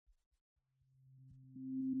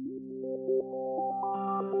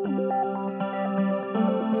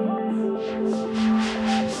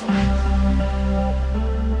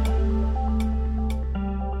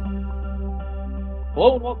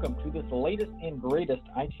Hello and welcome to this latest and greatest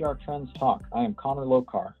ITR Trends Talk. I am Connor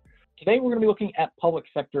Lokar. Today we're going to be looking at public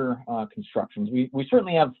sector constructions. We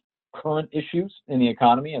certainly have current issues in the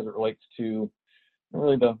economy as it relates to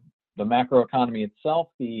really the macro economy itself,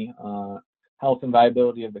 the health and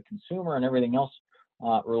viability of the consumer and everything else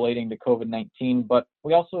relating to COVID-19. But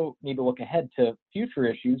we also need to look ahead to future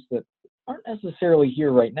issues that aren't necessarily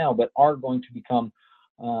here right now, but are going to become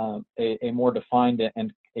a more defined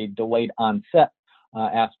and a delayed onset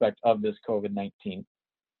aspect of this COVID-19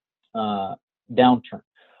 downturn.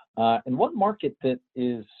 And one market that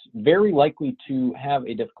is very likely to have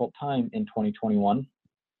a difficult time in 2021,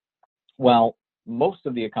 while most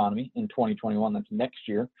of the economy in 2021, that's next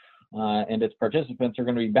year, and its participants are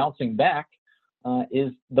going to be bouncing back,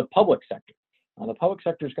 is the public sector. The public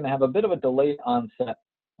sector is going to have a bit of a delayed onset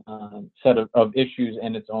set of issues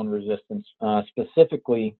and its own resistance,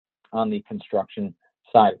 specifically on the construction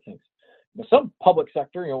side of things. Some public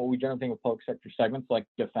sector, what we generally think of public sector segments like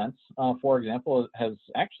defense, for example, has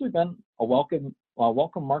actually been a welcome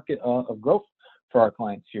market of growth for our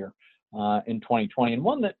clients here in 2020, and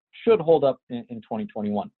one that should hold up in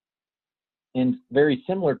 2021. And very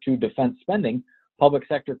similar to defense spending, public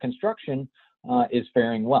sector construction is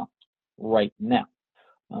faring well right now.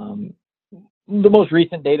 The most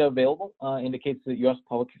recent data available indicates that U.S.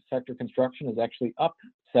 public sector construction is actually up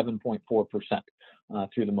 7.4%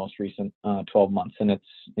 through the most recent 12 months, and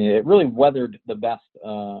it really weathered the best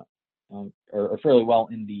or fairly well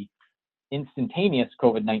in the instantaneous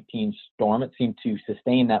COVID-19 storm. It seemed to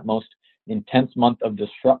sustain that most intense month of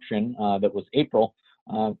disruption that was April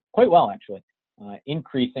quite well, actually,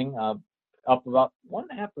 increasing up about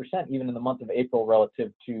 1.5% even in the month of April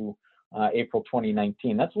relative to April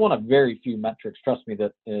 2019. That's one of very few metrics, trust me,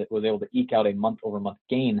 that it was able to eke out a month-over-month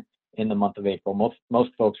gain in the month of April.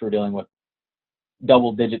 Most folks were dealing with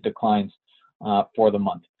double-digit declines for the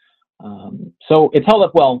month. So it's held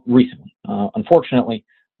up well recently. Unfortunately,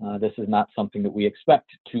 this is not something that we expect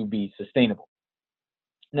to be sustainable.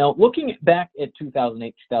 Now, looking back at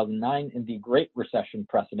 2008, 2009 and the Great Recession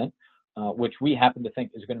precedent, which we happen to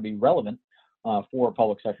think is going to be relevant for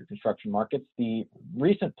public sector construction markets, the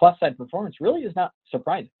recent plus side performance really is not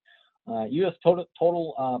surprising. U.S.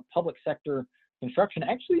 total public sector construction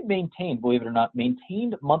actually maintained, believe it or not,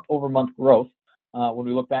 month-over-month growth. When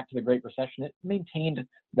we look back to the Great Recession, it maintained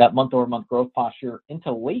that month-over-month growth posture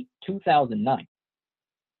into late 2009.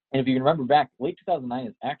 And if you can remember back, late 2009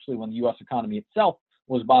 is actually when the U.S. economy itself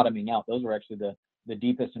was bottoming out. Those were actually the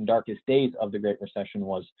deepest and darkest days of the Great Recession,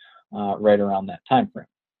 was right around that time frame.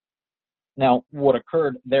 Now, what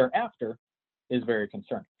occurred thereafter is very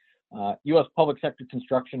concerning. U.S. public sector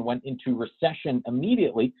construction went into recession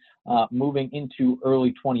immediately, moving into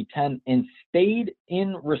early 2010, and stayed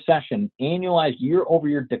in recession, annualized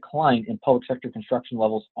year-over-year decline in public sector construction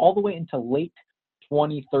levels all the way into late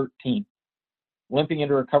 2013, limping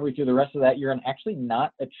into recovery through the rest of that year and actually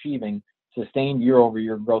not achieving sustained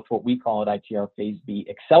year-over-year growth, what we call at ITR Phase B,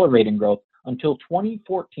 accelerating growth, until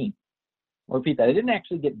 2014. I'll repeat that. It didn't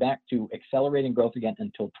actually get back to accelerating growth again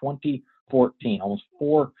until 2014, almost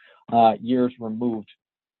 4 years removed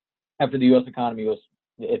after the U.S. economy was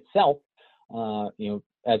itself,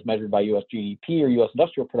 as measured by U.S. GDP or U.S.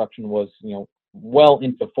 industrial production, was, well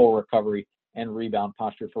into full recovery and rebound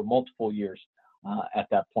posture for multiple years at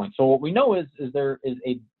that point. So what we know is there is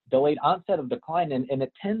a delayed onset of decline, and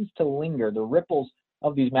it tends to linger. The ripples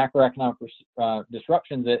of these macroeconomic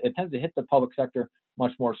disruptions, it tends to hit the public sector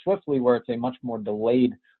much more swiftly, where it's a much more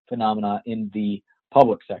delayed phenomena in the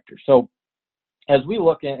public sector. So as we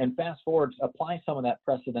look at, and fast forward, apply some of that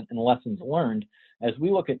precedent and lessons learned, as we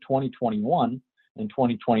look at 2021 and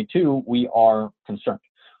 2022, we are concerned.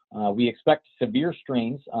 We expect severe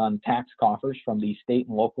strains on tax coffers from the state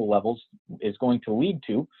and local levels is going to lead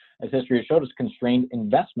to, as history has showed us, constrained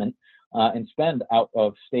investment and spend out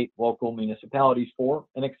of state, local municipalities for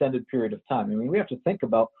an extended period of time. I mean, we have to think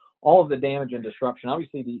about all of the damage and disruption.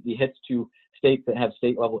 Obviously, the hits to states that have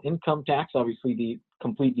state-level income tax, obviously the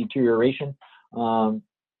complete deterioration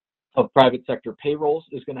of private sector payrolls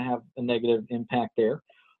is going to have a negative impact there.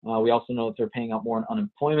 We also know that they're paying out more in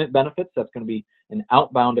unemployment benefits. That's going to be an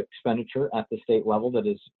outbound expenditure at the state level that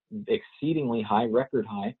is exceedingly high, record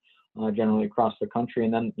high, generally across the country.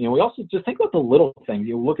 And then, we also just think about the little things.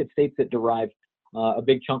 You look at states that derive a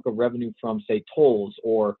big chunk of revenue from, say, tolls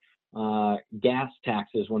or gas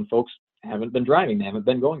taxes when folks haven't been driving. They haven't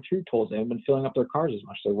been going through tolls. They haven't been filling up their cars as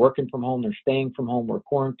much. They're working from home. They're staying from home. We're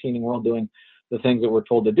quarantining. We're all doing the things that we're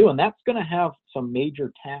told to do. And that's going to have some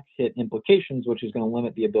major tax hit implications, which is going to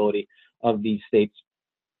limit the ability of these states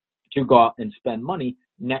to go out and spend money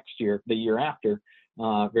next year, the year after,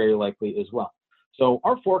 very likely as well. So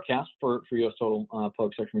our forecast for U.S. total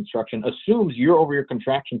public sector construction assumes year-over-year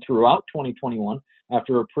contraction throughout 2021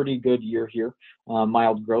 after a pretty good year here,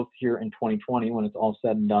 mild growth here in 2020 when it's all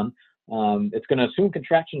said and done. It's going to assume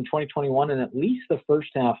contraction in 2021 and at least the first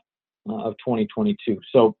half of 2022.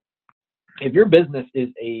 So if your business is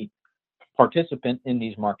a participant in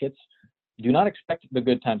these markets, do not expect the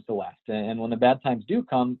good times to last. And when the bad times do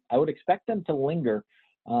come, I would expect them to linger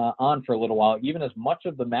on for a little while. Even as much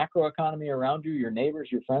of the macro economy around you, your neighbors,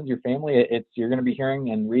 your friends, your family, you're going to be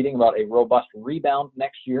hearing and reading about a robust rebound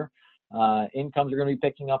next year. Incomes are going to be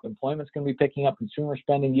picking up, employment's going to be picking up, consumer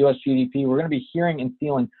spending, U.S. GDP. We're going to be hearing and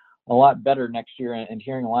feeling a lot better next year and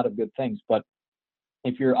hearing a lot of good things. But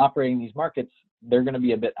if you're operating these markets, they're going to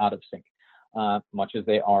be a bit out of sync, much as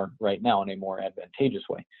they are right now in a more advantageous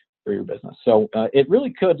way for your business. So it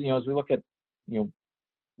really could, as we look at,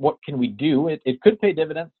 what can we do? It could pay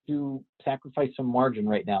dividends to sacrifice some margin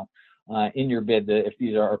right now in your bid if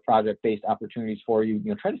these are project-based opportunities for you.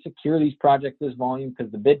 Try to secure these projects, this volume,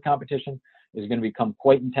 because the bid competition is going to become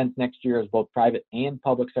quite intense next year as both private and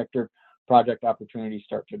public sector project opportunities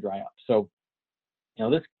start to dry up. So,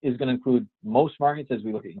 this is going to include most markets as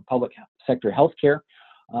we look at public sector healthcare,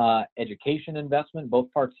 education investment.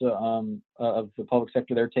 Both parts of the public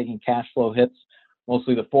sector, they're taking cash flow hits.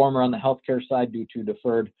 Mostly the former on the healthcare side due to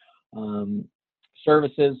deferred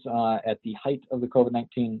services at the height of the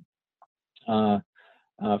COVID-19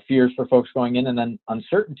 fears for folks going in, and then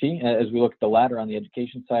uncertainty as we look at the latter on the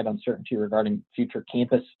education side, uncertainty regarding future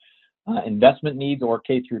campus investment needs or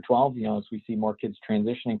K through 12, as we see more kids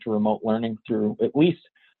transitioning to remote learning through at least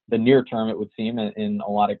the near term, it would seem, in a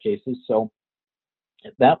lot of cases. So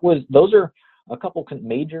those are a couple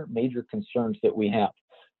major concerns that we have.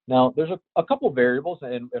 Now, there's a couple variables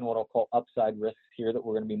and what I'll call upside risks here that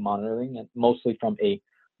we're going to be monitoring, and mostly from a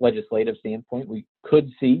legislative standpoint. We could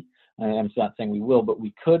see, I'm not saying we will, but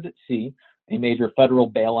we could see a major federal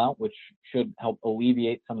bailout, which should help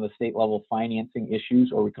alleviate some of the state level financing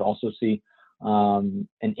issues, or we could also see an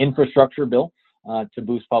infrastructure bill to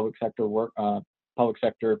boost public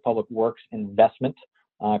works investment.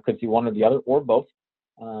 Could see one or the other or both.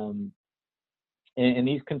 And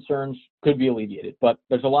these concerns could be alleviated, but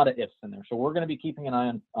there's a lot of ifs in there. So we're going to be keeping an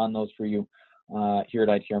eye on those for you here at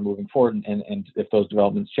ITR moving forward. And if those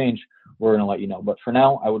developments change, we're going to let you know. But for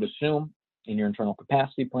now, I would assume in your internal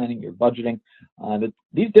capacity planning, your budgeting, that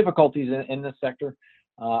these difficulties in this sector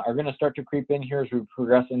are going to start to creep in here as we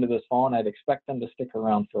progress into this fall. And I'd expect them to stick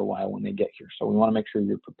around for a while when they get here. So we want to make sure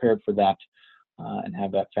you're prepared for that and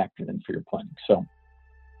have that factored in for your planning. So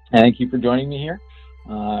thank you for joining me here.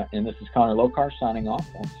 And this is Connor Lokar signing off.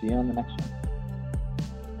 I'll see you on the next one.